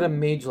out because I got a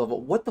mage level.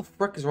 What the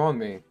frick is wrong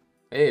with me?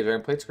 Hey,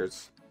 Dragon Plate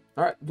Skirts.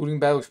 Alright, looting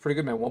bag looks pretty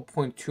good, man.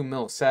 1.2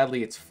 mil.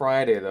 Sadly, it's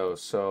Friday, though,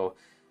 so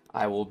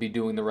I will be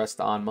doing the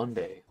rest on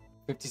Monday.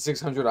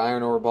 5,600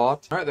 iron ore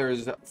bought. Alright,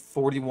 there's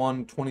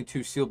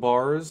 4122 steel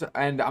bars,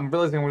 and I'm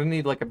realizing I'm going to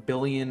need like a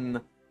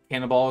billion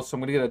cannonballs, so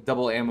I'm going to get a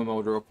double ammo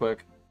mode real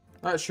quick.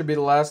 Alright, should be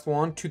the last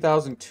one.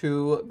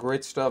 2002,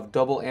 great stuff.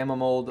 Double ammo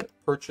mold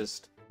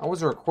purchased. I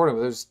wasn't recording,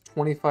 but there's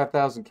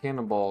 25,000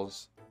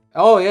 cannonballs.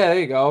 Oh yeah, there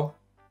you go.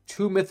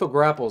 2 mythical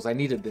grapples. I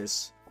needed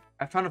this.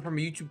 I found it from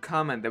a YouTube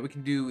comment that we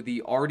can do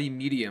the Arty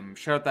medium.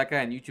 Shout out that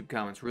guy in YouTube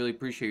comments. Really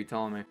appreciate you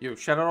telling me. Yo,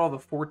 shout out all the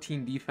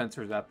 14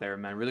 defensors out there,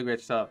 man. Really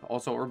great stuff.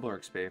 Also, Herbal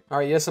XP.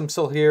 Alright, yes, I'm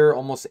still here.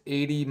 Almost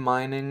 80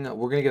 mining.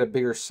 We're going to get a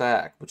bigger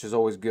sack, which is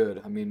always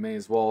good. I mean, may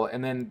as well.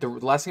 And then the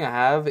last thing I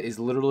have is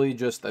literally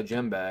just a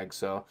gem bag.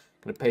 So, I'm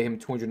going to pay him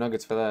 200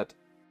 nuggets for that.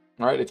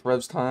 Alright, it's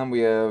Rev's time.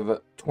 We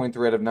have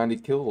 23 out of 90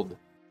 killed.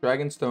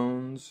 Dragon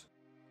stones.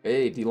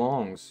 Hey,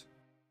 D-longs.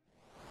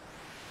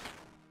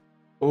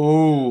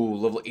 Ooh,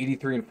 level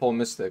 83 in full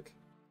mystic.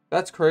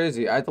 That's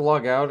crazy. I had to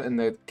log out and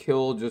the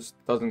kill just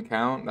doesn't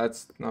count.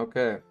 That's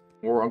okay.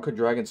 Or Uncut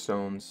Dragon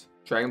Stones.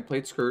 Dragon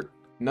Plate Skirt.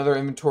 Another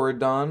inventory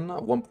done.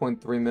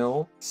 1.3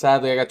 mil.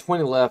 Sadly, I got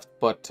 20 left,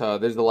 but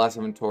there's the last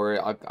inventory.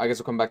 I guess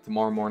I'll come back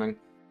tomorrow morning.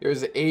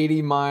 There's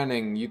 80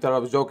 mining. You thought I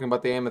was joking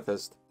about the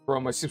amethyst.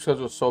 Bro, my sleep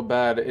schedule is so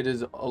bad. It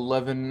is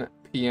 11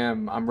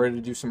 p.m. I'm ready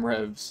to do some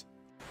revs.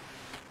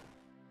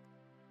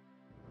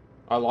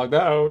 I logged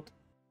out.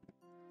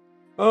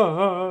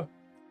 Oh,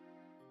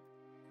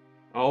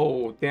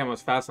 damn, I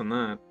was fast on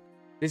that.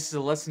 This is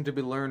a lesson to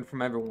be learned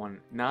from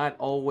everyone. Not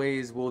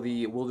always will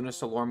the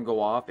wilderness alarm go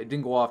off. It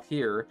didn't go off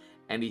here,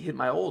 and he hit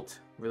my ult.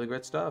 Really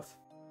great stuff.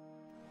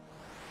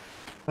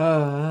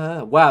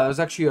 Wow, that was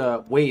actually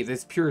a... Wait,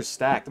 this pure is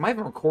stacked. Am I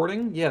even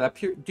recording? Yeah, that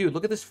pure... Dude,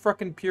 look at this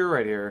fucking pure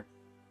right here.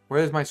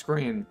 Where's my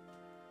screen?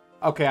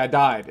 Okay, I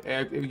died.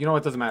 You know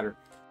what? It doesn't matter.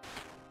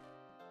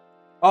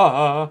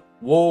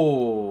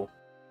 Whoa.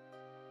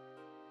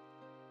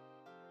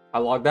 I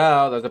logged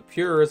out. There's a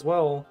pure as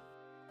well.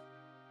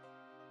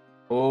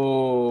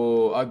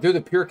 Oh, dude,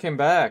 the pure came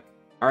back.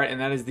 All right, and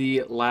that is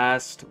the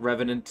last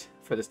revenant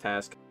for this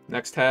task.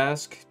 Next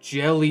task,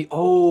 jelly.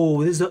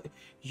 Oh, this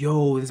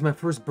is my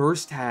first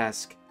burst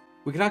task.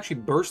 We can actually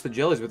burst the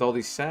jellies with all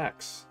these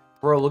sacks.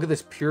 Bro, look at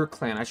this pure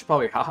clan. I should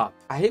probably hop.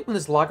 I hate when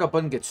this lockout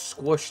button gets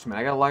squished, man.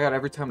 I gotta log out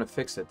every time to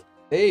fix it.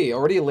 Hey,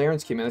 already a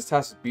Laren's key, man. This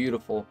task is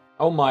beautiful.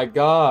 Oh my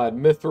god,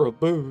 Mithril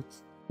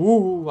boots.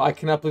 Ooh, I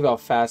cannot believe how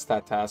fast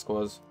that task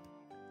was.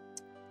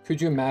 Could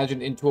you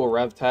imagine into a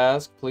rev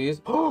task,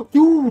 please? Oh,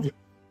 dude!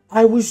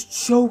 I was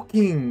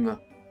joking!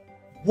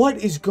 What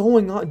is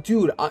going on?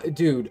 Dude,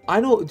 I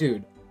know,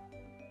 dude.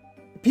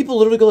 People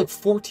literally go like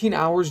 14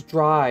 hours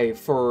drive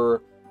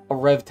for a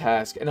rev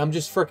task, and I'm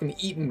just freaking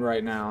eating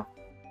right now.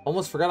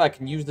 Almost forgot I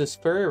can use this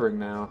fairy ring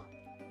now.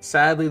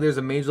 Sadly, there's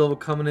a mage level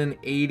coming in,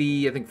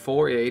 80, I think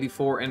 4, yeah,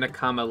 84, and a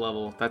combat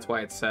level. That's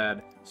why it's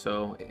sad.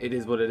 So, it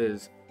is what it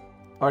is.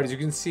 Alright, as you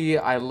can see,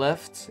 I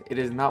left. It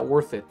is not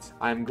worth it.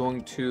 I'm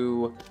going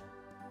to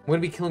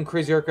be killing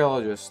Crazy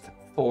Archaeologist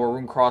for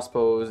rune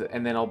crossbows,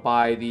 and then I'll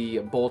buy the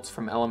bolts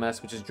from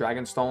LMS, which is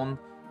Dragonstone.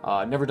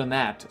 Never done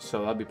that,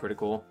 so that'd be pretty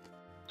cool.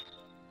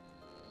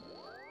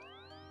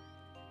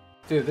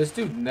 Dude, this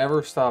dude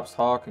never stops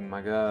talking,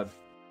 my god.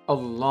 A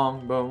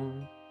long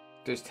bone.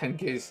 There's 10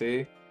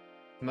 KC.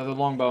 Another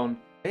long bone.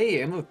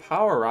 Hey, I'm with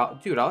power.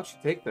 Dude, I'll actually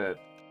take that.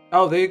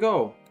 Oh, there you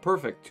go.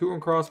 Perfect. 2 rune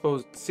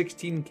crossbows,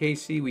 16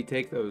 KC. We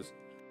take those.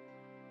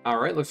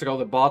 Alright, looks like all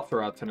the bots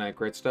are out tonight.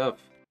 Great stuff.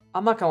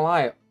 I'm not gonna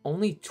lie.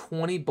 Only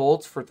 20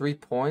 bolts for 3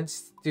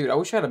 points? Dude, I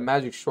wish I had a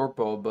magic short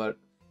bow, but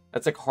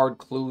that's like hard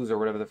clues or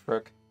whatever the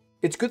frick.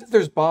 It's good that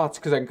there's bots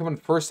because I can come in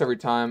first every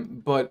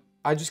time, but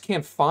I just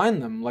can't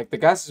find them. Like, the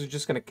guys are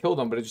just gonna kill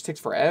them, but it just takes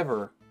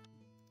forever.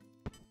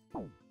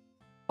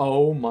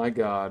 Oh my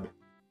god.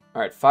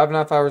 Alright,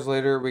 5.5 hours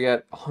later, we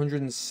got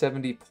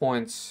 170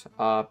 points.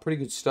 Pretty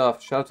good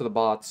stuff. Shout out to the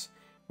bots.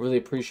 Really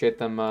appreciate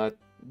them,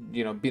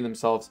 you know, being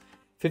themselves.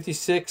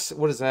 56,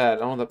 what is that? I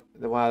don't know.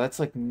 Wow, that's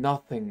like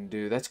nothing,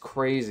 dude. That's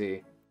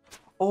crazy.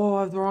 Oh,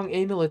 I have the wrong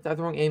amulet. I have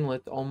the wrong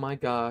amulet. Oh my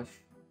gosh.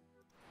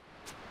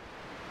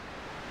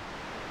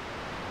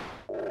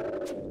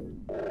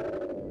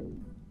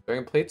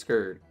 Dragon Plate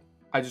Skirt.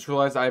 I just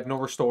realized I have no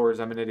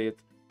restores. I'm an idiot.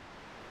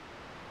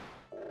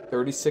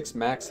 36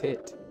 max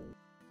hit.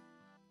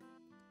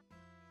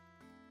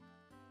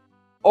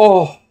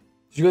 Oh,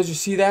 did you guys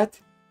just see that?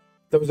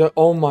 That was a,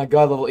 oh my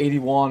god, level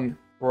 81.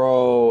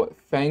 Bro,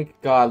 thank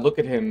god. Look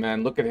at him,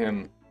 man. Look at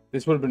him.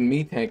 This would have been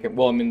me tanking.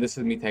 Well, I mean, this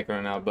is me tanking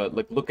right now, but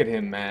like, look at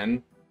him,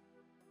 man.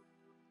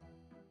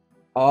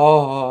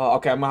 Oh,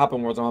 okay, I'm gonna hop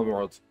in Worlds. I'm hopping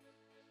Worlds.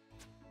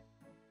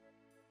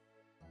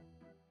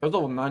 That was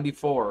level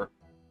 94.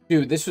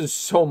 Dude, this was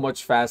so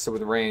much faster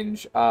with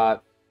range. I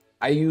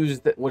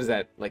used, what is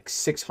that, like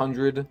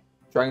 600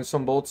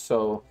 Dragonstone bolts,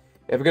 so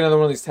if I get another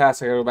one of these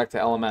tasks, I gotta go back to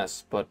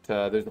LMS, but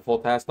there's the full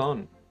task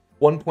done.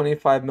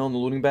 1.85 mil in the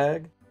looting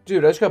bag.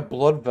 Dude, I just got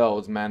blood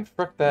velds, man.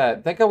 Frick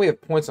that. Thank god we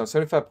have points now,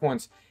 75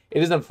 points.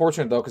 It is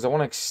unfortunate, though, because I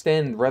want to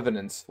extend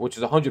Revenants, which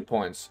is 100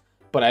 points.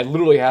 But I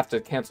literally have to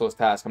cancel this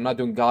task. I'm not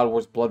doing God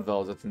Wars blood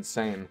velds. That's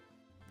insane.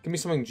 Give me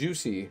something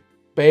juicy.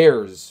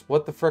 Bears.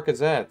 What the frick is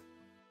that?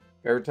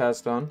 Bear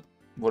task done.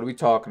 What are we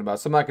talking about?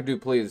 Something I can do,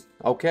 please.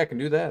 Okay, I can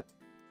do that.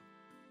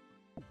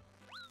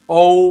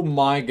 Oh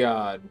my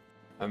god.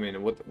 I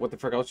mean, what the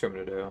frick else you want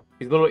me to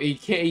do?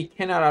 He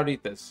cannot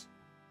out-eat this.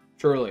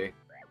 Surely.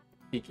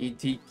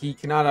 He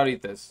cannot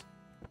out-eat this.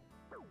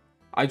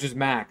 I just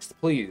maxed,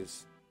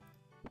 please.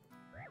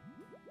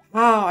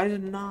 How? I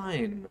did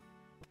 9.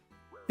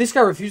 This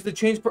guy refused to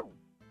change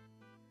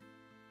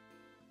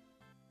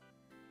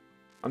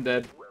I'm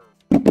dead.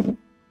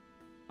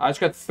 I just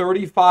got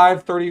 30.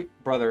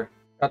 Brother.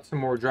 Got some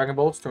more Dragon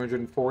Bolts,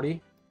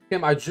 240.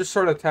 Damn, I just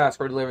started a task,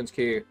 Red Laven's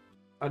Key.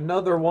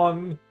 Another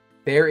one.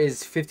 There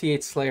is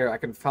 58 Slayer. I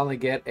can finally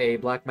get a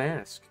Black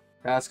Mask.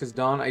 Task is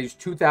done. I used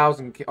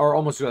 2,000, or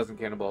almost 2,000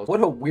 cannonballs.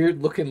 What a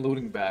weird looking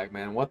looting bag,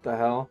 man. What the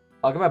hell?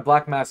 I'll get my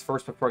Black Mask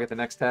first before I get the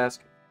next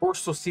task.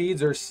 Borstal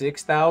Seeds are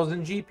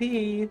 6,000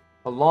 GP.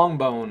 A long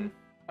bone.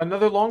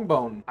 Another long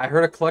bone. I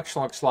heard a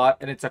collection log slot,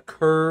 and it's a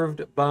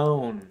curved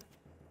bone.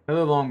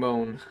 Another long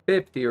bone.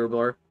 50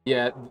 Urbler.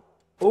 Yeah.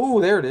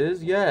 Oh, there it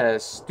is.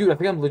 Yes. Dude, I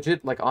think I'm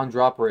legit, like, on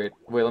drop rate.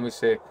 Wait, let me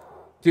see.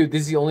 Dude,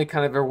 this is the only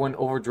kind I've ever went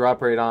over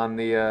drop rate on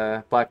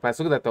the Black Mask.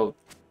 Look at that, though.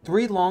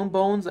 3 long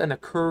bones and a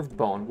curved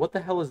bone. What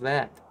the hell is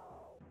that?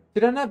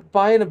 Did I not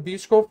buy an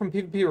abuse scroll from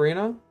PvP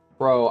Arena?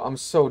 Bro, I'm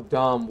so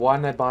dumb. Why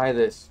didn't I buy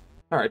this?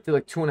 Alright, did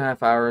like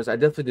 2.5 hours. I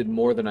definitely did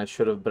more than I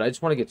should have, but I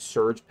just want to get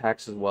Surge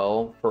packs as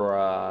well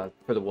for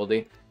the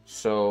Wildy.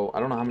 So, I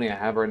don't know how many I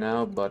have right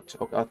now, but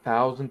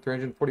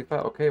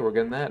 1,345. Okay, we're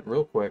getting that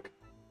real quick.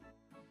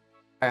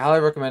 I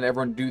highly recommend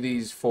everyone do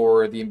these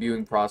for the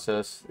imbuing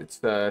process. It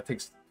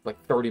takes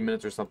like 30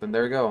 minutes or something.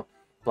 There you go.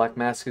 Black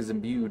Mask is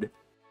imbued.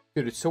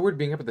 Dude, it's so weird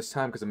being up at this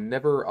time because I'm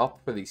never up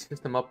for these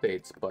system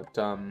updates, but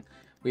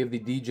we have the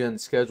degen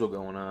schedule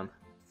going on.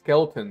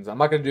 Skeletons. I'm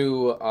not going to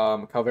do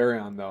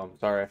Calvarion, though. I'm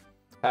sorry.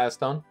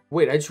 Passed on.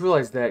 Wait, I just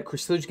realized that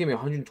Cresselia gave me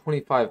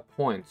 125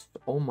 points.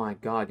 Oh my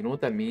god, you know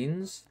what that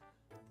means?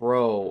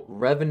 Bro,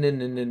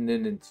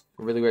 Revenant,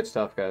 really great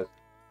stuff, guys.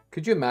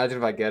 Could you imagine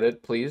if I get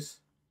it, please?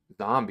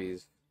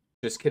 Zombies.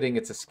 Just kidding,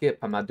 it's a skip.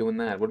 I'm not doing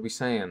that. What are we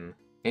saying?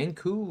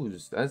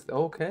 Anku's. That's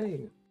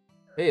okay.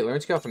 Hey,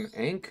 learn skill from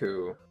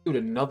Anku. Dude,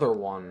 another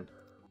one.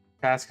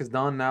 Task is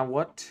done. Now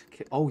what?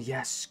 Oh,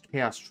 yes.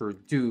 Chaos True.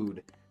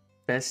 Dude.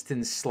 Best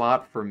in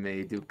slot for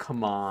me. Dude,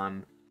 come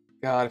on.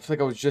 God, I feel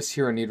like I was just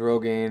here on Need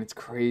Rogaine. It's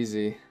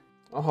crazy.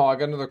 Oh, I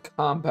got another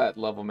combat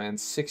level, man.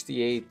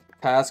 68.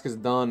 Task is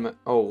done.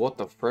 Oh, what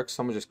the frick?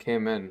 Someone just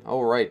came in.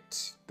 Oh,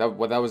 right. That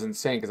was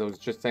insane because I was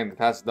just saying the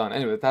task is done.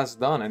 Anyway, the task is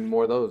done. I need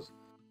more of those.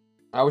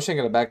 I wish I could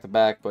get a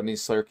back-to-back, but I need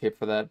Slayer Cape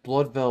for that.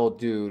 Bloodveil,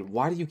 dude.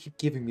 Why do you keep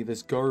giving me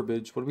this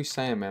garbage? What are we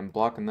saying, man?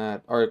 Blocking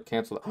that. Alright,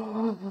 cancel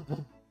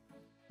that.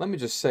 Let me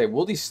just say,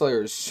 Wildy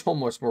Slayer is so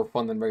much more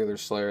fun than regular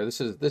Slayer.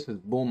 This is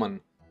booming.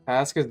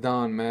 Task is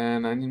done,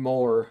 man. I need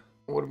more.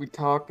 What are we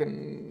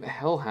talking?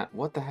 Hellhound.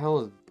 What the hell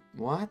is...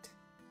 What?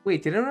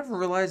 Wait, did anyone ever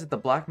realize that the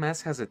Black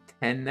Mask has a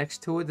 10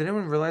 next to it? Did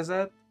anyone realize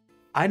that?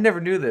 I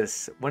never knew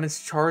this. When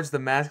it's charged, the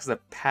mask has a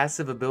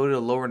passive ability to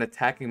lower an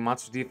attacking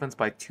monster's defense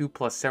by 2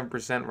 plus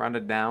 7%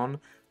 rounded down.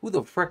 Who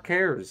the frick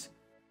cares?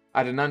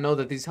 I did not know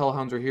that these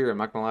hellhounds are here, I'm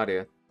not gonna lie to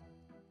you.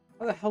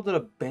 How the hell did a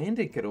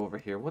bandit get over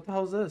here? What the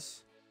hell is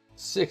this?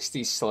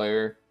 60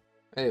 Slayer.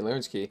 Hey,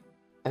 Laren's Key.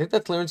 I think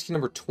that's Laren's Key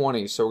number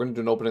 20, so we're gonna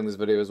do an opening in this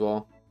video as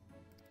well.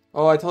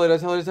 Oh, I tell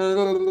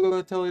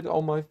you,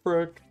 oh my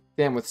frick.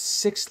 Damn, with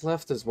 6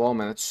 left as well,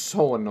 man, it's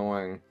so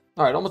annoying.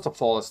 Alright, almost a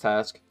flawless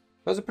task.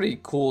 That was a pretty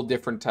cool,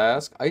 different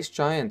task. Ice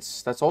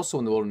Giants. That's also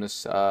in the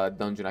Wilderness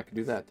dungeon. I could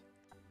do that.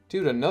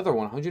 Dude, another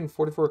one.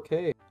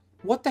 144k.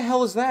 What the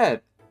hell is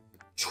that?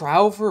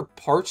 Trouver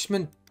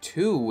Parchment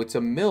 2. It's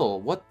a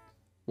mill.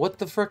 What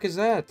the frick is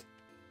that?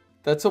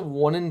 That's a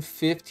 1 in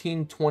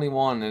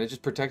 1521, and it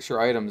just protects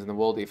your items in the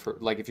Wildy for,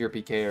 like, if you're a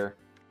PKer.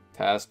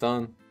 Task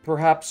done.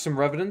 Perhaps some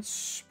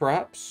Revenants?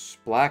 Perhaps?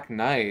 Black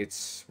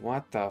Knights.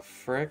 What the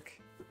frick?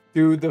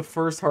 Dude, the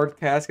first hard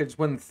casket. I just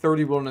went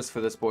 30 wilderness for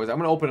this, boys. I'm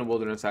going to open a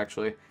wilderness,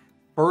 actually.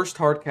 First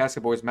hard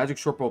casket, boys. Magic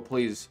short bow,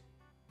 please.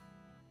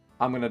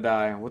 I'm going to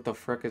die. What the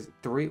frick is it?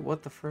 3?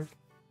 What the frick?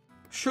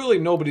 Surely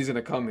nobody's going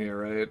to come here,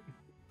 right?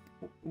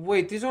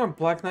 Wait, these aren't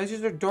Black Knights.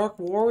 These are Dark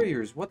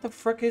Warriors. What the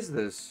frick is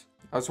this?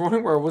 I was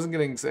wondering where I wasn't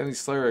getting any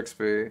Slayer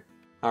XP.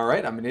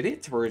 Alright, I'm an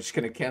idiot. We're just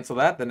going to cancel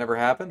that. That never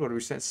happened. What are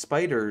we saying?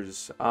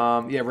 Spiders.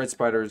 Yeah, red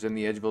spiders in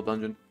the Edgeville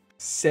dungeon.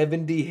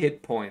 70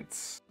 hit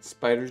points.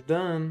 Spiders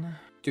done.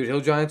 Dude,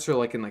 Hill Giants are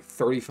like in like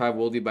 35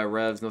 Wildy by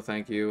Revs. No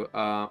thank you.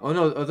 Oh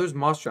no, there's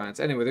Moss Giants.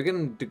 Anyway, they're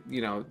getting,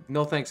 you know,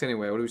 no thanks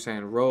anyway. What are we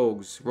saying?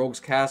 Rogues.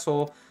 Rogues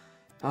Castle.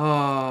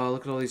 Oh,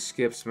 look at all these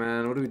skips,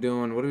 man. What are we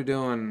doing? What are we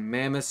doing?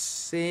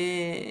 Mammoths.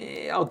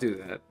 I'll do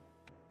that.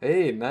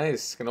 Hey,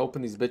 nice. Gonna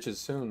open these bitches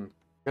soon.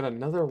 Got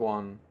another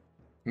one.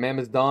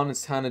 Mammoth Dawn.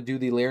 It's time to do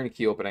the Laren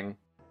Key opening.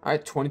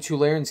 Alright, 22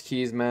 Laren's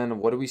Keys, man.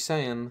 What are we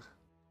saying?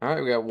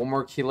 Alright, we got one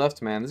more key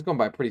left, man. This is going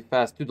by pretty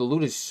fast. Dude, the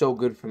loot is so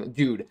good from the...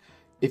 Dude.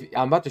 If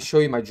I'm about to show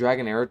you my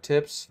Dragon Arrow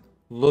tips,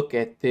 look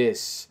at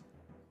this.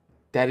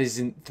 That is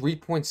in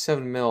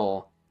 3.7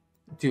 mil.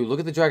 Dude, look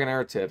at the Dragon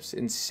Arrow tips.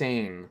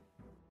 Insane.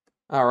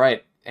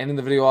 Alright, ending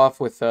the video off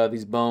with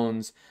these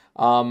bones.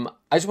 I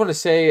just want to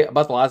say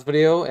about the last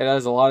video, it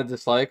has a lot of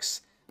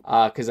dislikes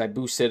because I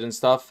boosted and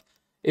stuff.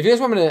 If you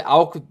guys want me to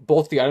alch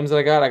both the items that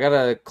I got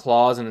a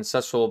claws and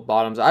ancestral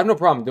bottoms. I have no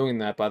problem doing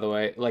that, by the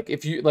way. Like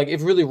if you like,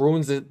 if it really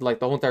ruins it, like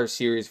the whole entire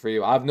series for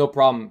you, I have no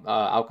problem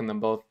alching them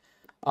both.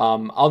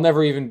 I'll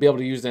never even be able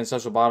to use the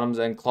ancestral bottoms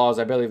and claws.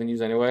 I barely even use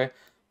anyway.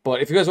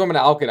 But if you guys want me to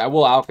alch it, I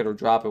will alch it or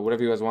drop it,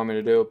 whatever you guys want me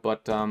to do.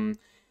 But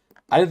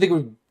I didn't think it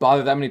would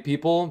bother that many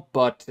people,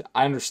 but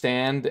I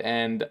understand,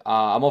 and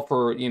I'm all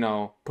for,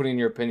 putting in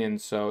your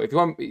opinions. So if you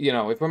want, if you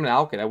want me to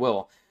alch it, I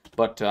will.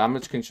 But I'm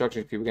just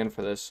construction people again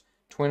for this.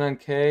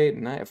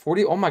 29K,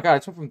 40. Oh my God,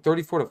 it's went from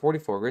 34 to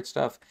 44. Great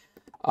stuff.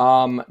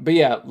 But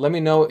yeah, let me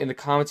know in the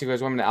comments if you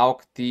guys want me to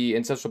alch the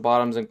ancestral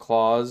bottoms and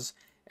claws,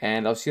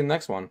 and I'll see you in the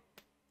next one.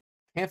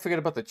 Can't forget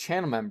about the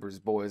channel members,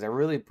 boys. I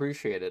really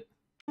appreciate it.